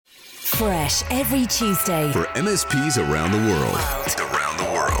Fresh every Tuesday for MSPs around the world.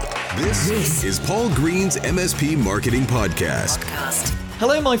 This is Paul Green's MSP Marketing Podcast.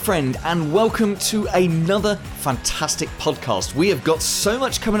 Hello, my friend, and welcome to another fantastic podcast. We have got so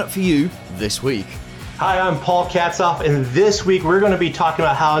much coming up for you this week. Hi, I'm Paul Katzoff, and this week we're going to be talking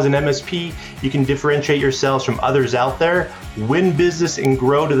about how as an MSP you can differentiate yourselves from others out there, win business, and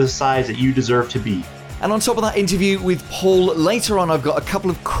grow to the size that you deserve to be. And on top of that interview with Paul, later on I've got a couple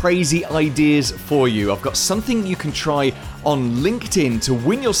of crazy ideas for you. I've got something you can try on LinkedIn to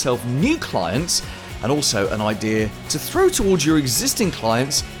win yourself new clients, and also an idea to throw towards your existing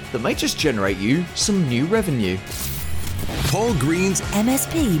clients that may just generate you some new revenue. Paul Green's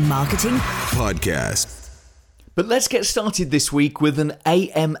MSP Marketing Podcast. But let's get started this week with an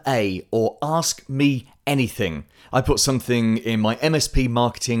AMA, or Ask Me Anything. I put something in my MSP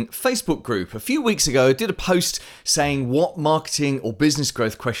Marketing Facebook group a few weeks ago. I did a post saying, what marketing or business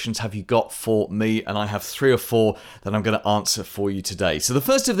growth questions have you got for me? And I have 3 or 4 that I'm going to answer for you today. So the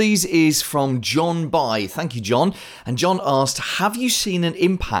first of these is from John By. Thank you, John. And John asked, have you seen an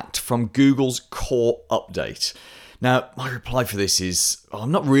impact from Google's core update? Now, my reply for this is,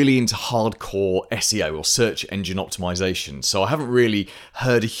 I'm not really into hardcore SEO or search engine optimization, so I haven't really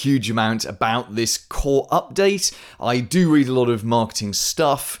heard a huge amount about this core update. I do read a lot of marketing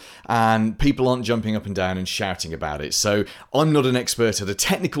stuff, and people aren't jumping up and down and shouting about it. So I'm not an expert at a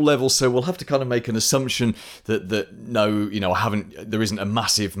technical level, so we'll have to kind of make an assumption that there isn't a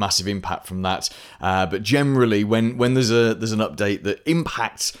massive impact from that. But generally, when there's an update that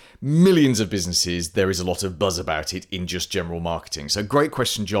impacts millions of businesses, there is a lot of buzz about it in just general marketing. So great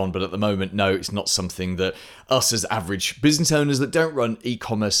question, John, but at the moment, no, it's not something that us as average business owners that don't run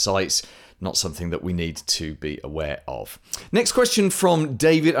e-commerce sites, not something that we need to be aware of. Next question from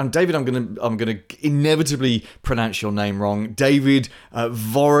David, and David, I'm gonna inevitably pronounce your name wrong. David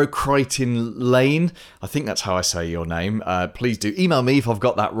Vorokritin Lane, I think that's how I say your name. Please do email me if I've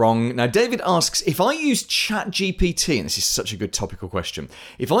got that wrong. Now, David asks, if I use ChatGPT, and this is such a good topical question,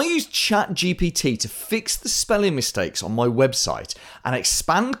 if I use ChatGPT to fix the spelling mistakes on my website and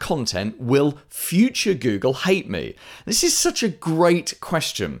expand content, will future Google hate me? This is such a great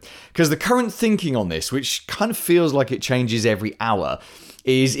question, because the current thinking on this, which kind of feels like it changes every hour,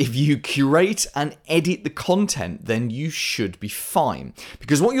 is if you curate and edit the content, then you should be fine.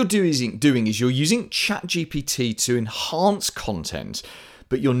 Because what you're doing is you're using ChatGPT to enhance content,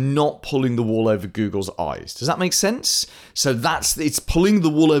 but you're not pulling the wool over Google's eyes. Does that make sense? So it's pulling the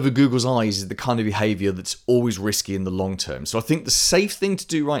wool over Google's eyes is the kind of behavior that's always risky in the long term. So I think the safe thing to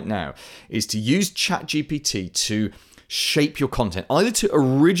do right now is to use ChatGPT to shape your content, either to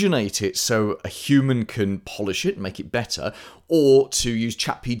originate it so a human can polish it, make it better, or to use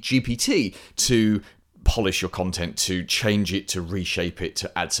ChatGPT to polish your content, to change it, to reshape it,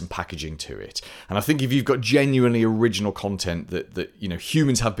 to add some packaging to it. And I think if you've got genuinely original content that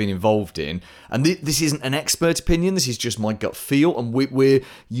humans have been involved in, and this isn't an expert opinion, this is just my gut feel, and we're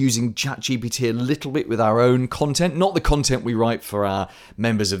using ChatGPT a little bit with our own content, not the content we write for our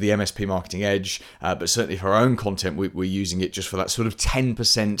members of the MSP Marketing Edge, but certainly for our own content, we're using it just for that sort of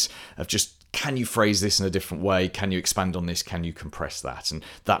 10% of just, can you phrase this in a different way? Can you expand on this? Can you compress that? And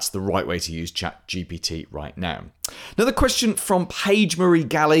that's the right way to use ChatGPT right now. Another question from Paige Marie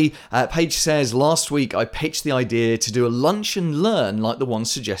Galley. Paige says, last week I pitched the idea to do a lunch and learn like the one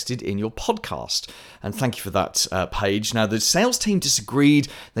suggested in your podcast. And thank you for that, Paige. Now, the sales team disagreed.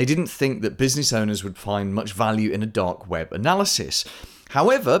 They didn't think that business owners would find much value in a dark web analysis.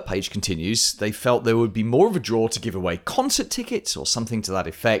 However, Paige continues, they felt there would be more of a draw to give away concert tickets or something to that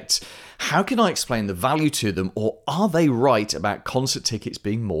effect. How can I explain the value to them, or are they right about concert tickets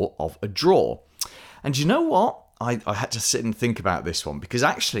being more of a draw? And you know what? I had to sit and think about this one, because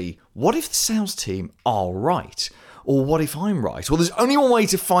actually, what if the sales team are right? Or what if I'm right? Well, there's only one way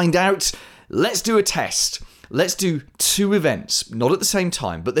to find out. Let's do a test. Let's do 2 events, not at the same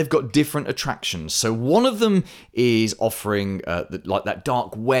time, but they've got different attractions. So one of them is offering like that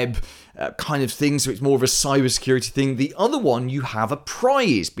dark web kind of thing, so it's more of a cybersecurity thing. The other one, you have a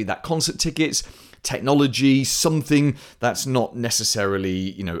prize, be that concert tickets, technology, something that's not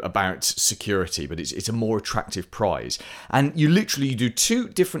necessarily, about security, but it's a more attractive prize. And you do 2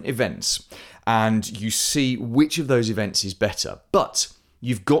 different events, and you see which of those events is better. But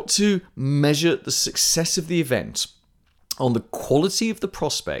you've got to measure the success of the event on the quality of the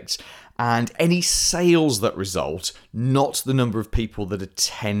prospects and any sales that result, not the number of people that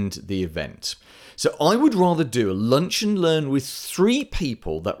attend the event. So I would rather do a lunch and learn with 3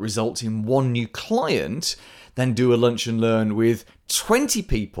 people that result in 1 new client than do a lunch and learn with 20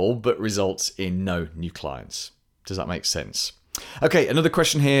 people but results in no new clients. Does that make sense? Okay, another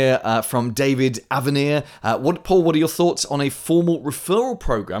question here from David Avenir. Paul, what are your thoughts on a formal referral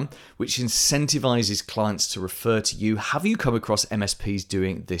program which incentivizes clients to refer to you? Have you come across MSPs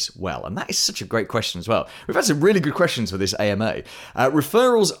doing this well? And that is such a great question as well. We've had some really good questions for this AMA.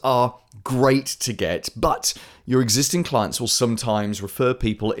 Referrals are great to get, but your existing clients will sometimes refer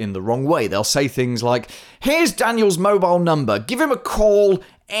people in the wrong way. They'll say things like, here's Daniel's mobile number. Give him a call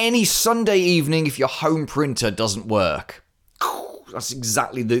any Sunday evening if your home printer doesn't work. That's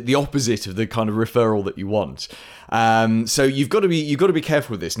exactly the opposite of the kind of referral that you want. So you've got to be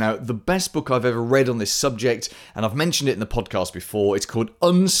careful with this. Now, the best book I've ever read on this subject, and I've mentioned it in the podcast before, it's called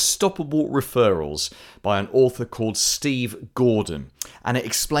Unstoppable Referrals by an author called Steve Gordon. And it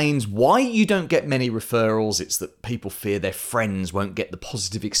explains why you don't get many referrals. It's that people fear their friends won't get the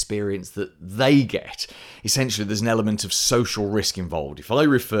positive experience that they get. Essentially, there's an element of social risk involved. If I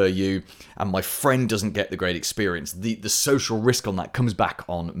refer you and my friend doesn't get the great experience, the social risk on that comes back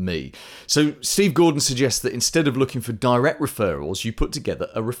on me. So Steve Gordon suggests that instead of looking for direct referrals, you put together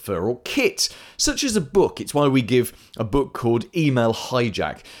a referral kit, such as a book. It's why we give a book called Email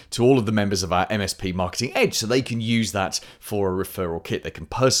Hijack to all of the members of our MSP Marketing Edge, so they can use that for a referral kit. They can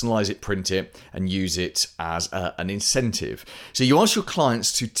personalize it, print it, and use it as an incentive. So you ask your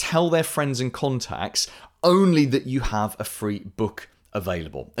clients to tell their friends and contacts only that you have a free book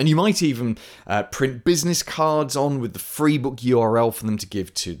available. And you might even print business cards on with the free book URL for them to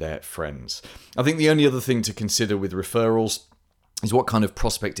give to their friends. I think the only other thing to consider with referrals is what kind of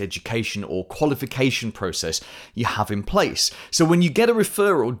prospect education or qualification process you have in place. So when you get a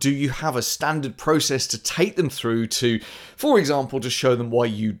referral, do you have a standard process to take them through to, for example, to show them why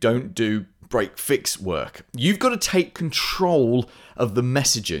you don't do break-fix work? You've got to take control of the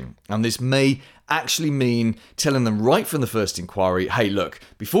messaging, and this may actually mean telling them right from the first inquiry, hey, look,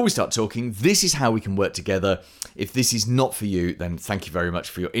 before we start talking, this is how we can work together. If this is not for you, then thank you very much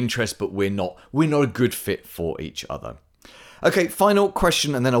for your interest, but we're not a good fit for each other. Okay, final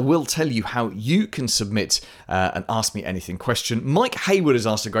question, and then I will tell you how you can submit an Ask Me Anything question. Mike Hayward has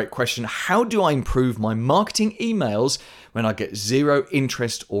asked a great question. How do I improve my marketing emails when I get zero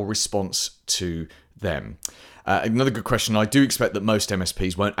interest or response to them? Another good question. I do expect that most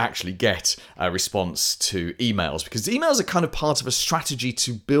MSPs won't actually get a response to emails, because emails are kind of part of a strategy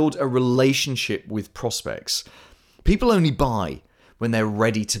to build a relationship with prospects. People only buy when they're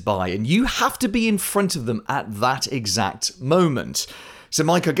ready to buy, and you have to be in front of them at that exact moment. So,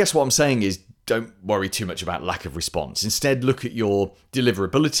 Mike, I guess what I'm saying is don't worry too much about lack of response. Instead, look at your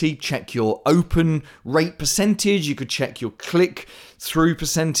deliverability, check your open rate percentage, you could check your click-through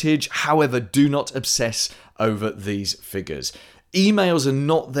percentage. However, do not obsess over these figures. Emails are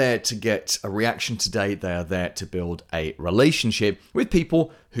not there to get a reaction today. They are there to build a relationship with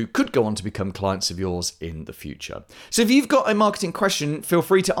people who could go on to become clients of yours in the future. So if you've got a marketing question, feel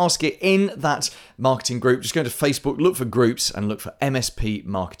free to ask it in that marketing group. Just go to Facebook, look for groups, and look for MSP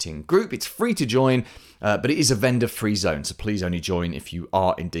Marketing Group. It's free to join, but it is a vendor-free zone, so please only join if you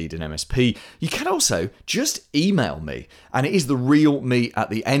are indeed an MSP. You can also just email me, and it is the real me at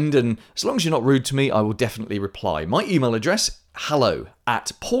the end, and as long as you're not rude to me, I will definitely reply. My email address,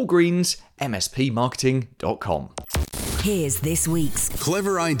 hello@paulgreensmspmarketing.com. Here's this week's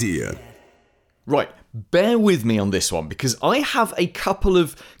Clever idea. Right, bear with me on this one, because I have a couple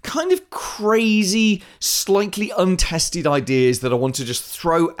of kind of crazy, slightly untested ideas that I want to just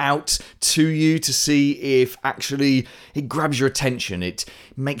throw out to you to see if actually it grabs your attention. It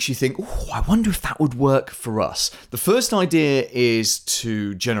makes you think, oh, I wonder if that would work for us. The first idea is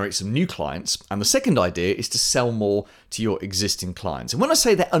to generate some new clients, and the second idea is to sell more to your existing clients. And when I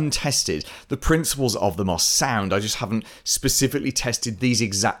say they're untested, the principles of them are sound. I just haven't specifically tested these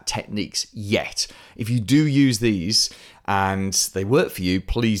exact techniques yet. If you do use these and they work for you,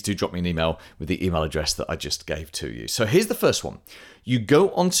 please do drop me an email with the email address that I just gave to you. So here's the first one. You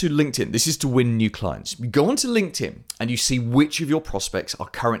go onto LinkedIn. This is to win new clients. You go onto LinkedIn and you see which of your prospects are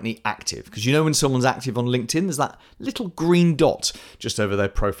currently active. Because you know when someone's active on LinkedIn, there's that little green dot just over their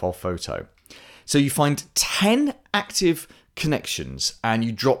profile photo. So you find 10 active connections and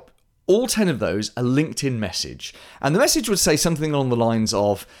you drop all 10 of those a LinkedIn message. And the message would say something along the lines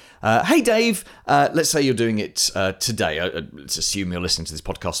of, hey Dave, let's say you're doing it today. Let's assume you're listening to this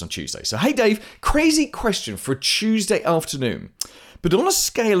podcast on Tuesday. So, hey Dave, crazy question for a Tuesday afternoon. But on a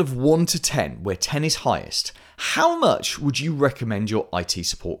scale of 1 to 10, where 10 is highest, how much would you recommend your IT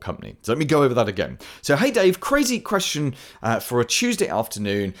support company? So let me go over that again. So, hey Dave, crazy question for a Tuesday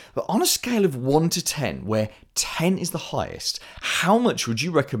afternoon, but on a scale of 1 to 10, where 10 is the highest, how much would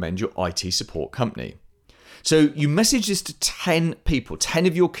you recommend your IT support company? So you message this to 10 people, 10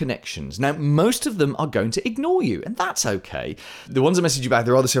 of your connections. Now, most of them are going to ignore you, and that's okay. The ones that message you back,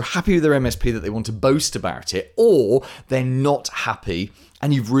 they're either so happy with their MSP that they want to boast about it, or they're not happy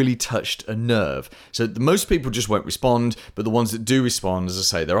and you've really touched a nerve. So most people just won't respond, but the ones that do respond, as I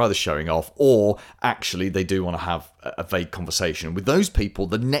say, they're either showing off or actually they do want to have a vague conversation. And with those people,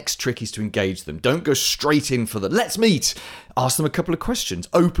 the next trick is to engage them. Don't go straight in for the let's meet. Ask them a couple of questions,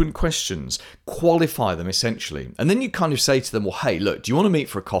 open questions, qualify them essentially. And then you kind of say to them, well, hey, look, do you want to meet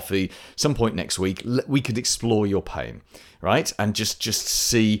for a coffee some point next week? We could explore your pain, right? And just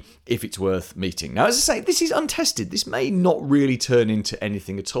see if it's worth meeting. Now, as I say, this is untested. This may not really turn into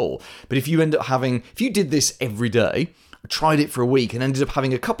anything at all. But if you end up if you did this every day, tried it for a week and ended up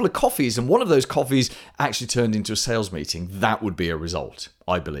having a couple of coffees and one of those coffees actually turned into a sales meeting, that would be a result,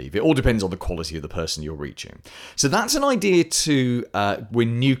 I believe. It all depends on the quality of the person you're reaching. So that's an idea to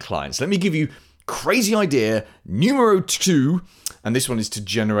win new clients. Let me give you crazy idea numero 2, and this one is to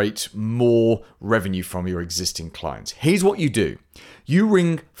generate more revenue from your existing clients. Here's what you do. You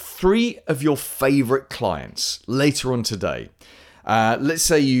ring 3 of your favorite clients later on today. Let's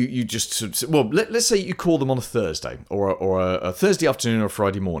say let's say you call them on a Thursday or a Thursday afternoon or a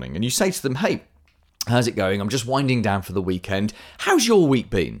Friday morning, and you say to them, hey, how's it going? I'm just winding down for the weekend. How's your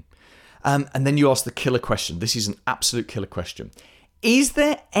week been? And then you ask the killer question. This is an absolute killer question. Is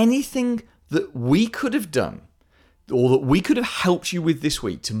there anything that we could have done or that we could have helped you with this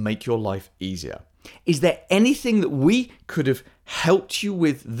week to make your life easier? Is there anything that we could have helped you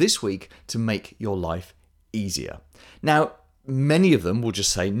with this week to make your life easier? Now, many of them will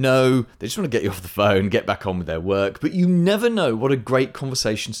just say no, they just want to get you off the phone, get back on with their work, but you never know what a great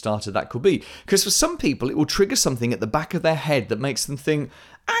conversation starter that could be. Because for some people, it will trigger something at the back of their head that makes them think,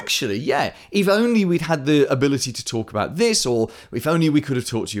 actually, yeah, if only we'd had the ability to talk about this, or if only we could have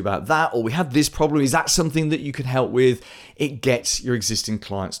talked to you about that, or we had this problem, is that something that you can help with? It gets your existing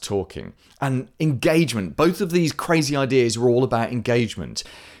clients talking. And engagement, both of these crazy ideas are all about engagement.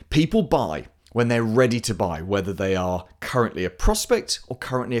 People buy when they're ready to buy, whether they are currently a prospect or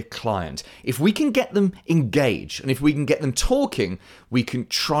currently a client. If we can get them engaged and if we can get them talking, we can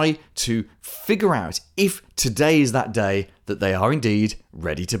try to figure out if today is that day that they are indeed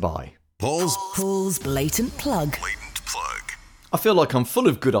ready to buy. Paul's blatant plug. I feel like I'm full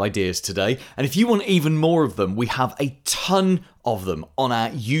of good ideas today, and if you want even more of them, we have a ton of them on our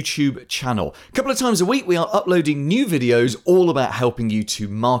YouTube channel. A couple of times a week, we are uploading new videos all about helping you to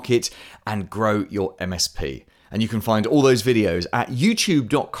market and grow your MSP. And you can find all those videos at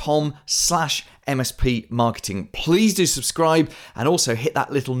youtube.com/MSP marketing. Please do subscribe and also hit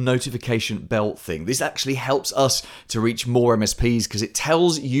that little notification bell thing. This actually helps us to reach more MSPs because it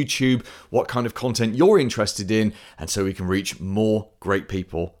tells YouTube what kind of content you're interested in, and so we can reach more great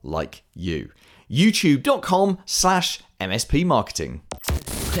people like you. youtube.com/MSP marketing.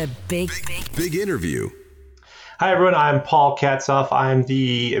 The big interview. Hi, everyone. I'm Paul Katzoff. I'm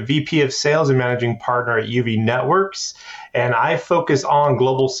the VP of Sales and Managing Partner at UV Networks, and I focus on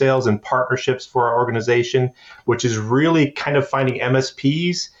global sales and partnerships for our organization, which is really kind of finding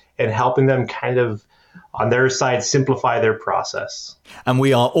MSPs and helping them kind of, on their side, simplify their process. And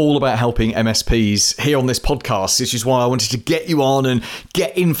we are all about helping MSPs here on this podcast, which is why I wanted to get you on and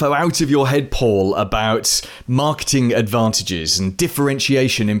get info out of your head, Paul, about marketing advantages and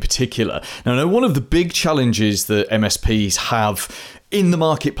differentiation in particular. Now, I know one of the big challenges that MSPs have in the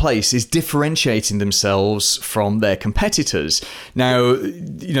marketplace is differentiating themselves from their competitors. Now,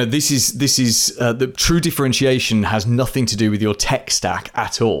 this is the true differentiation has nothing to do with your tech stack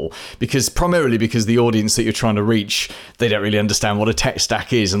at all, primarily because the audience that you're trying to reach, they don't really understand what a tech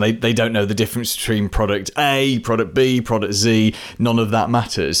stack is, and they don't know the difference between product A, product B, product Z. None of that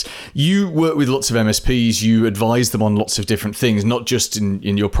matters. You work with lots of MSPs, you advise them on lots of different things, not just in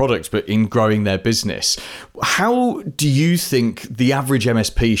your product, but in growing their business. How do you think the average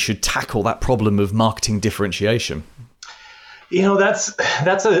MSP should tackle that problem of marketing differentiation?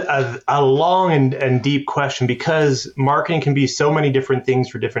 That's a long and deep question, because marketing can be so many different things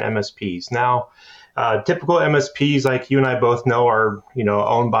for different MSPs. Now, typical MSPs, like you and I both know, are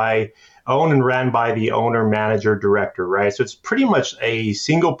owned and ran by the owner, manager, director, right? So it's pretty much a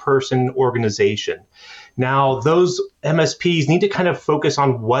single person organization. Now, those MSPs need to kind of focus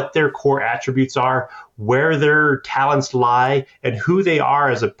on what their core attributes are, where their talents lie, and who they are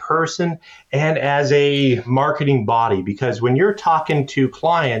as a person and as a marketing body. Because when you're talking to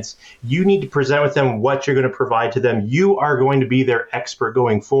clients, you need to present with them what you're going to provide to them. You are going to be their expert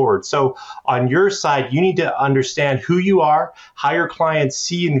going forward. So on your side, you need to understand who you are, how your clients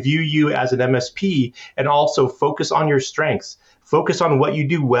see and view you as an MSP, and also focus on your strengths. Focus on what you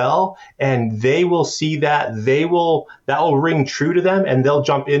do well, and they will see that. That will ring true to them, and they'll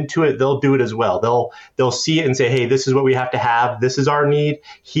jump into it. They'll do it as well. They'll see it and say, hey, this is what we have to have. This is our need.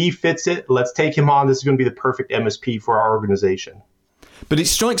 He fits it. Let's take him on. This is going to be the perfect MSP for our organization. But it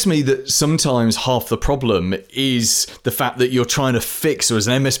strikes me that sometimes half the problem is the fact that you're trying to fix, or as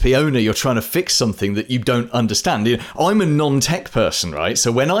an MSP owner, you're trying to fix something that you don't understand. I'm a non-tech person, right?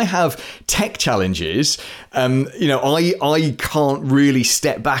 So when I have tech challenges, I can't really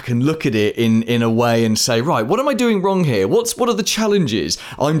step back and look at it in a way and say, right, what am I doing wrong here? What are the challenges?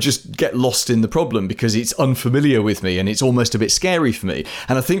 I'm just get lost in the problem because it's unfamiliar with me and it's almost a bit scary for me.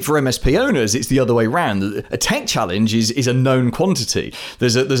 And I think for MSP owners, it's the other way around. A tech challenge is a known quantity.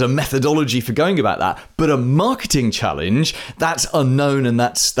 There's a methodology for going about that, but a marketing challenge, that's unknown and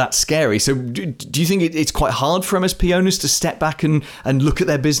that's scary. So do you think it's quite hard for MSP owners to step back and look at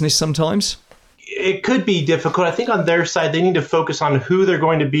their business sometimes? It could be difficult. I think on their side, they need to focus on who they're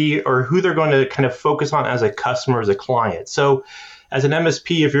going to be or who they're going to kind of focus on as a customer, as a client. So as an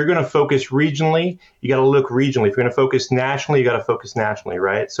MSP, if you're going to focus regionally, you got to look regionally. If you're going to focus nationally, you got to focus nationally,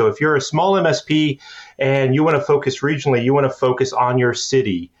 right? So if you're a small MSP and you want to focus regionally, you want to focus on your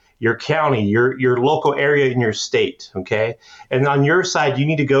city, your county, your local area in your state, okay? And on your side, you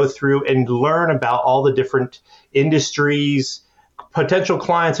need to go through and learn about all the different industries, potential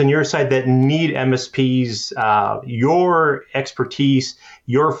clients on your side that need MSPs, your expertise,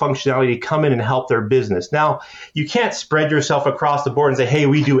 your functionality to come in and help their business. Now, you can't spread yourself across the board and say, hey,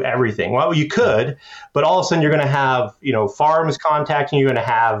 we do everything. Well, you could, but all of a sudden you're going to have, farms contacting you, you're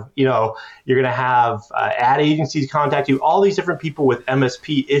going to have ad agencies contact you, all these different people with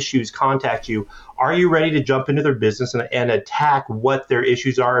MSP issues contact you. Are you ready to jump into their business and attack what their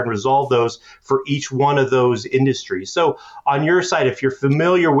issues are and resolve those for each one of those industries? So on your side, if you're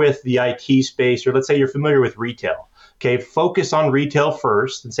familiar with the IT space, or let's say you're familiar with retail, okay, focus on retail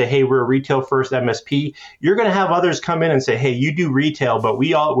first and say, hey, we're a retail first MSP. You're going to have others come in and say, hey, you do retail, but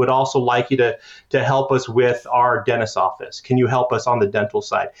we all would also like you to help us with our dentist office. Can you help us on the dental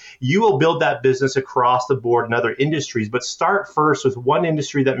side? You will build that business across the board in other industries, but start first with one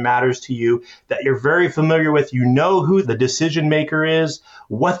industry that matters to you, that you're very familiar with. You know who the decision maker is,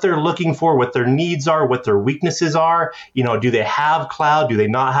 what they're looking for, what their needs are, what their weaknesses are. Do they have cloud? Do they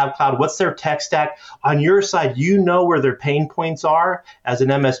not have cloud? What's their tech stack? On your side, you know where their pain points are as an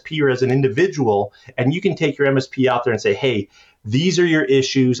MSP or as an individual, and you can take your MSP out there and say, hey, these are your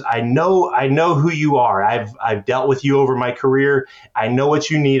issues. I know who you are. I've dealt with you over my career. I know what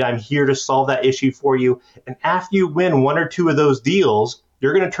you need. I'm here to solve that issue for you. And after you win one or two of those deals,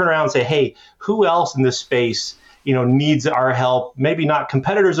 you're going to turn around and say, hey, who else in this space needs our help? Maybe not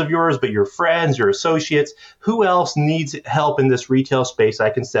competitors of yours, but your friends, your associates. Who else needs help in this retail space? I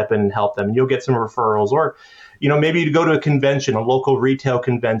can step in and help them. And you'll get some referrals. Or maybe you go to a convention, a local retail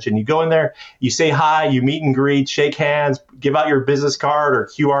convention. You go in there, you say hi, you meet and greet, shake hands, give out your business card or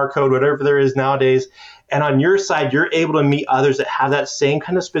QR code, whatever there is nowadays. And on your side, you're able to meet others that have that same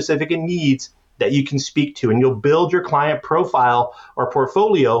kind of specific needs that you can speak to. And you'll build your client profile or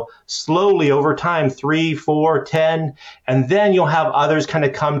portfolio slowly over time, 3, 4, 10, and then you'll have others kind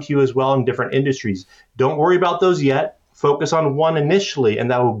of come to you as well in different industries. Don't worry about those yet. Focus on one initially,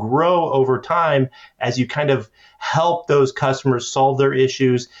 and that will grow over time as you kind of help those customers solve their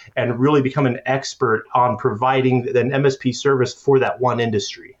issues and really become an expert on providing an MSP service for that one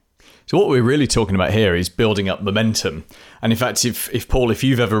industry. So what we're really talking about here is building up momentum. And in fact, if Paul, if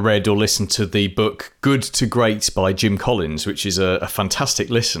you've ever read or listened to the book Good to Great by Jim Collins, which is a fantastic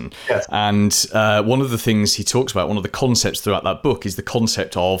listen. Yes. And one of the things he talks about, one of the concepts throughout that book is the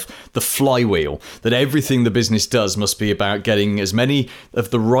concept of the flywheel, that everything the business does must be about getting as many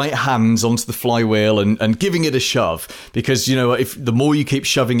of the right hands onto the flywheel and giving it a shove. Because, if the more you keep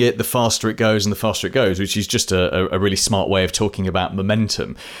shoving it, the faster it goes and the faster it goes, which is just a really smart way of talking about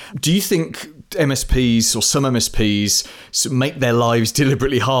momentum. Do you think MSPs or some MSPs make their lives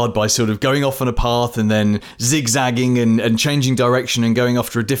deliberately hard by sort of going off on a path and then zigzagging and changing direction and going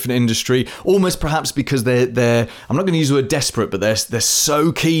after a different industry, almost perhaps because they're I'm not going to use the word desperate, but they're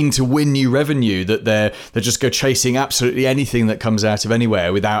so keen to win new revenue that they just go chasing absolutely anything that comes out of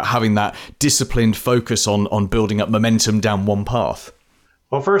anywhere without having that disciplined focus on building up momentum down one path?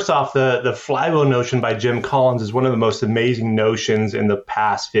 Well, first off, the flywheel notion by Jim Collins is one of the most amazing notions in the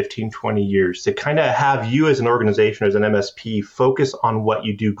past 15, 20 years, to kind of have you as an organization, as an MSP, focus on what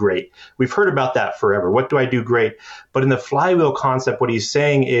you do great. We've heard about that forever. What do I do great? But in the flywheel concept, what he's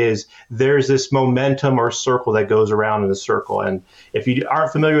saying is there's this momentum or circle that goes around in the circle. And if you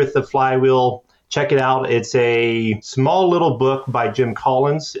aren't familiar with the flywheel, check it out. It's a small little book by Jim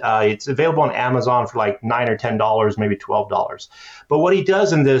Collins. It's available on Amazon for like $9 or $10, maybe $12. But what he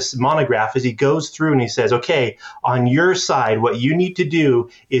does in this monograph is he goes through and he says, okay, on your side, what you need to do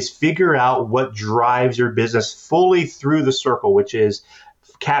is figure out what drives your business fully through the circle, which is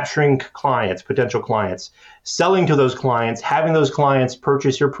capturing clients, potential clients, selling to those clients, having those clients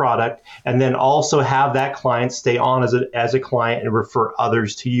purchase your product, and then also have that client stay on as a client and refer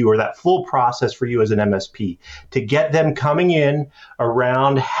others to you, or that full process for you as an MSP to get them coming in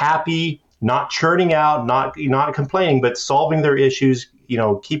around happy, not churning out, not complaining, but solving their issues,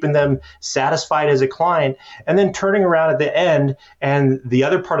 keeping them satisfied as a client, and then turning around at the end. And the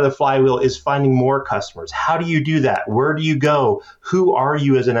other part of the flywheel is finding more customers. How do you do that? Where do you go? Who are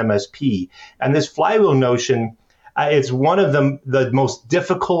you as an MSP? And this flywheel notion, it's one of the most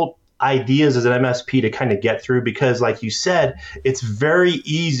difficult ideas as an MSP to kind of get through, because like you said, it's very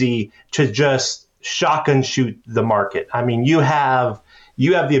easy to just shotgun shoot the market. I mean, you have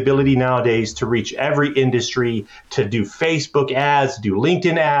the ability nowadays to reach every industry, to do Facebook ads, do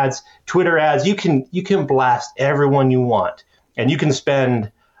LinkedIn ads, Twitter ads. You can blast everyone you want, and you can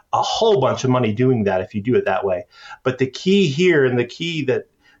spend a whole bunch of money doing that if you do it that way. But the key here, and the key that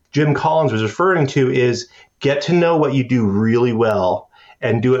Jim Collins was referring to, is get to know what you do really well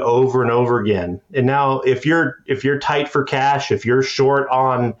and do it over and over again. And now if you're tight for cash, if you're short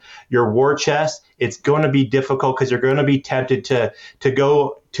on your war chest, it's going to be difficult, because you're going to be tempted to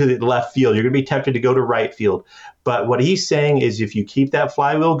go to the left field. You're going to be tempted to go to right field. But what he's saying is, if you keep that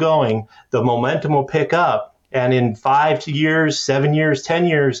flywheel going, the momentum will pick up. And in 5 years, 7 years, 10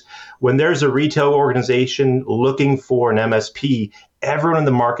 years, when there's a retail organization looking for an MSP, everyone in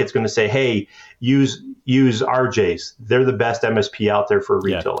the market's going to say, hey, use RJ's. They're the best MSP out there for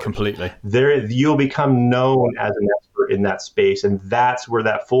retailers. Yeah, completely. You'll become known as an expert in that space. And that's where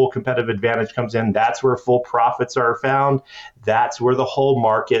that full competitive advantage comes in. That's where full profits are found. That's where the whole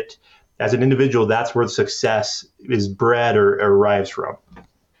market, as an individual, that's where the success is bred or arrives from.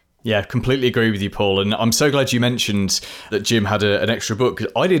 Yeah, completely agree with you, Paul. And I'm so glad you mentioned that Jim had an extra book,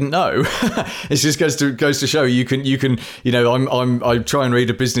 because I didn't know. It just goes to show you can I try and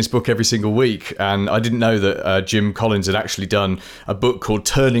read a business book every single week, and I didn't know that Jim Collins had actually done a book called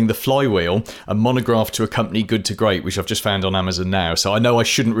Turning the Flywheel, a monograph to accompany Good to Great, which I've just found on Amazon now. So I know I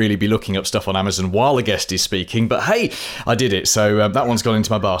shouldn't really be looking up stuff on Amazon while a guest is speaking, but hey, I did it. So that one's gone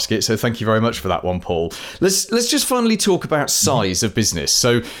into my basket. So thank you very much for that one, Paul. Let's just finally talk about size of business.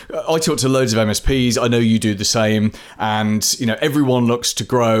 So I talk to loads of MSPs. I know you do the same, and everyone looks to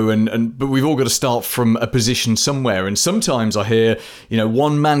grow, but we've all got to start from a position somewhere. And sometimes I hear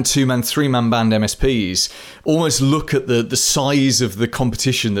 1-man, 2-man, 3-man band MSPs almost look at the size of the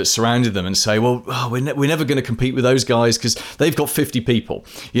competition that's surrounded them and say, well, we're never going to compete with those guys because they've got 50 people.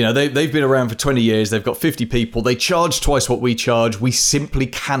 They've been around for 20 years. They've got 50 people. They charge twice what we charge. We simply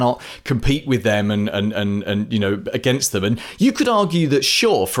cannot compete with them and against them. And you could argue that,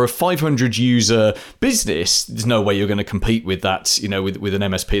 sure, for a 500 user business, there's no way you're going to compete with that, with an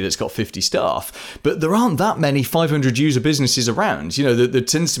MSP that's got 50 staff. But there aren't that many 500 user businesses around. There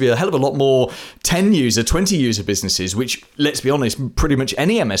tends to be a hell of a lot more 10 user, 20 user businesses, which, let's be honest, pretty much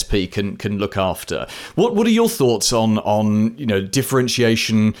any MSP can look after. What are your thoughts on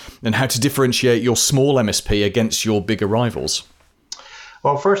differentiation and how to differentiate your small MSP against your bigger rivals?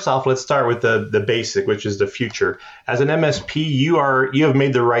 Well, first off, let's start with the basic, which is the future. As an MSP, you have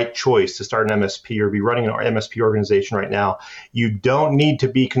made the right choice to start an MSP or be running an MSP organization right now. You don't need to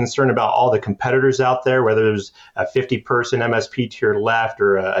be concerned about all the competitors out there, whether there's a 50-person MSP to your left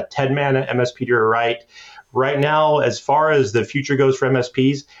or a 10-man MSP to your right. Right now, as far as the future goes for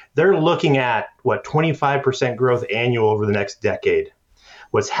MSPs, they're looking at 25% growth annual over the next decade.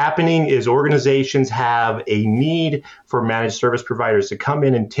 What's happening is organizations have a need for managed service providers to come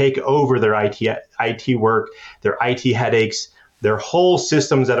in and take over their IT work, their IT headaches, their whole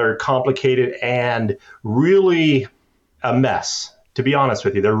systems that are complicated and really a mess. To be honest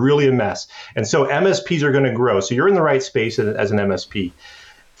with you, they're really a mess. And so MSPs are going to grow. So you're in the right space as an MSP.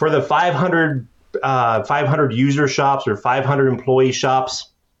 For the 500 user shops or 500 employee shops,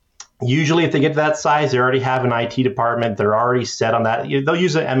 usually, if they get to that size, they already have an IT department. They're already set on that. They'll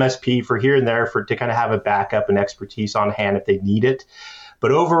use an MSP for here and there to kind of have a backup and expertise on hand if they need it.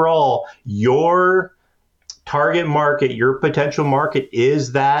 But overall, your target market, your potential market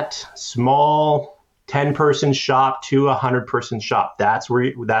is that small 10-person shop to a 100-person shop. That's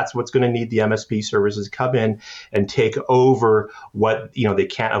what's going to need the MSP services come in and take over what, they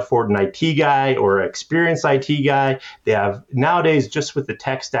can't afford an IT guy or an experienced IT guy. They have nowadays, just with the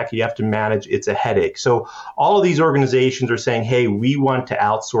tech stack you have to manage, it's a headache. So all of these organizations are saying, hey, we want to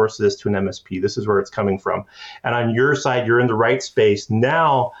outsource this to an MSP. This is where it's coming from. And on your side, you're in the right space.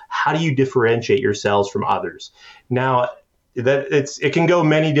 Now, how do you differentiate yourselves from others? Now, it can go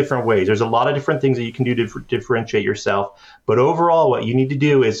many different ways. There's a lot of different things that you can do to differentiate yourself. But overall, what you need to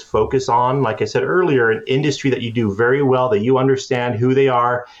do is focus on, like I said earlier, an industry that you do very well, that you understand who they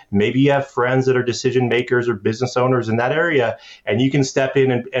are. Maybe you have friends that are decision makers or business owners in that area, and you can step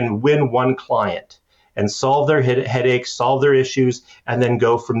in and win one client and solve their headaches, solve their issues, and then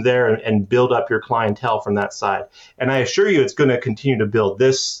go from there and build up your clientele from that side. And I assure you, it's going to continue to build.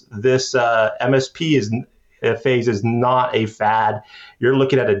 This MSP phase is not a fad. You're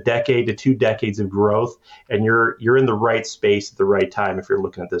looking at a decade to 2 decades of growth, and you're in the right space at the right time if you're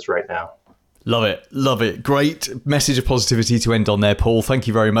looking at this right now. Love it. Love it. Great message of positivity to end on there, Paul. Thank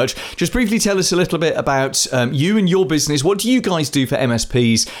you very much. Just briefly tell us a little bit about you and your business. What do you guys do for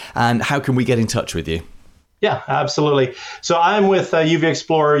MSPs, and how can we get in touch with you? Yeah, absolutely. So I'm with UV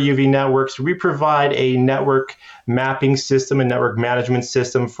Explorer, UV Networks. We provide a network mapping system and network management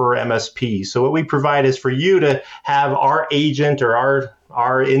system for MSPs. So what we provide is for you to have our agent or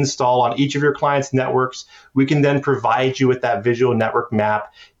our install on each of your clients' networks. We can then provide you with that visual network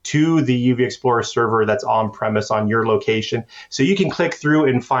map to the UV Explorer server that's on premise on your location. So you can click through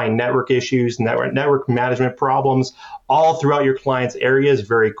and find network issues, network management problems all throughout your client's areas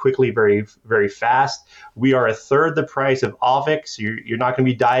very quickly, very, very fast. We are a third the price of Avix. So you're not going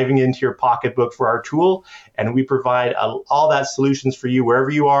to be diving into your pocketbook for our tool. And we provide all that solutions for you wherever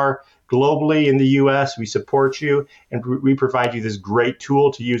you are. Globally in the US, we support you, and we provide you this great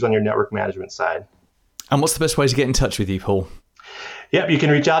tool to use on your network management side. And what's the best way to get in touch with you, Paul? Yep, you can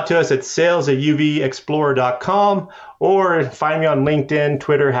reach out to us at sales@uvexplorer.com or find me on LinkedIn,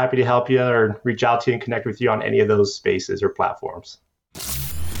 Twitter, happy to help you, or reach out to you and connect with you on any of those spaces or platforms.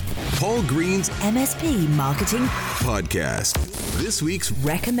 Paul Green's MSP Marketing Podcast. This week's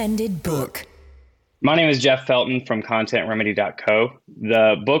Recommended Book. My name is Jeff Felton from ContentRemedy.co.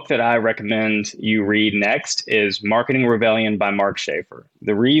 The book that I recommend you read next is Marketing Rebellion by Mark Schaefer.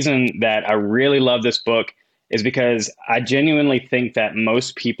 The reason that I really love this book is because I genuinely think that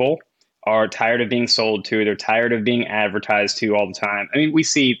most people are tired of being sold to. They're tired of being advertised to all the time. I mean, we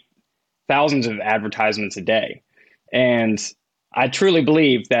see thousands of advertisements a day. And I truly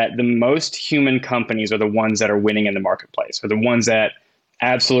believe that the most human companies are the ones that are winning in the marketplace, or the ones that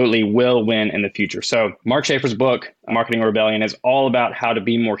absolutely will win in the future. So Mark Schaefer's book, Marketing Rebellion, is all about how to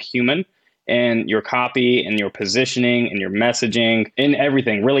be more human in your copy, in your positioning, in your messaging, in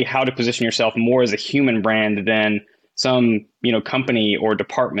everything, really how to position yourself more as a human brand than some, company or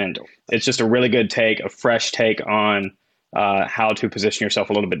department. It's just a really good take, a fresh take on how to position yourself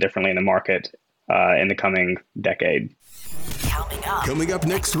a little bit differently in the market in the coming decade. Coming up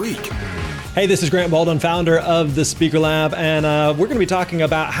next week. Hey, this is Grant Baldwin, founder of the Speaker Lab, and we're going to be talking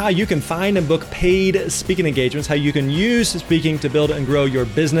about how you can find and book paid speaking engagements, how you can use speaking to build and grow your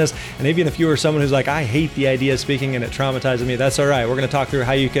business. And even if you are someone who's like, I hate the idea of speaking and it traumatizes me, that's all right. We're going to talk through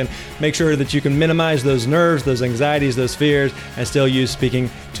how you can make sure that you can minimize those nerves, those anxieties, those fears, and still use speaking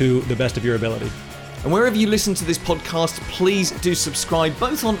to the best of your ability. And wherever you listen to this podcast, please do subscribe,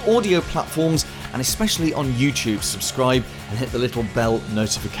 both on audio platforms and especially on YouTube. Subscribe and hit the little bell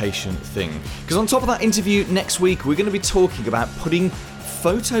notification thing. Because on top of that interview next week, we're going to be talking about putting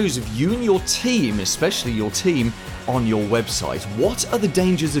photos of you and your team, especially your team, on your website. What are the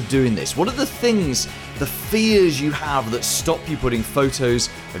dangers of doing this? What are the things, the fears you have that stop you putting photos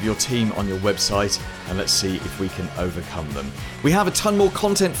of your team on your website? And let's see if we can overcome them. We have a ton more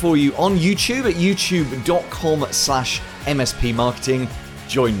content for you on YouTube at youtube.com/MSP Marketing.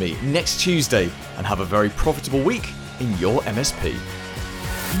 Join me next Tuesday and have a very profitable week in your MSP.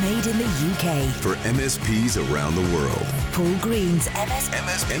 Made in the UK. For MSPs around the world. Paul Green's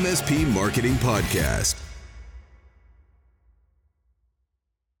MSP MSP Marketing Podcast.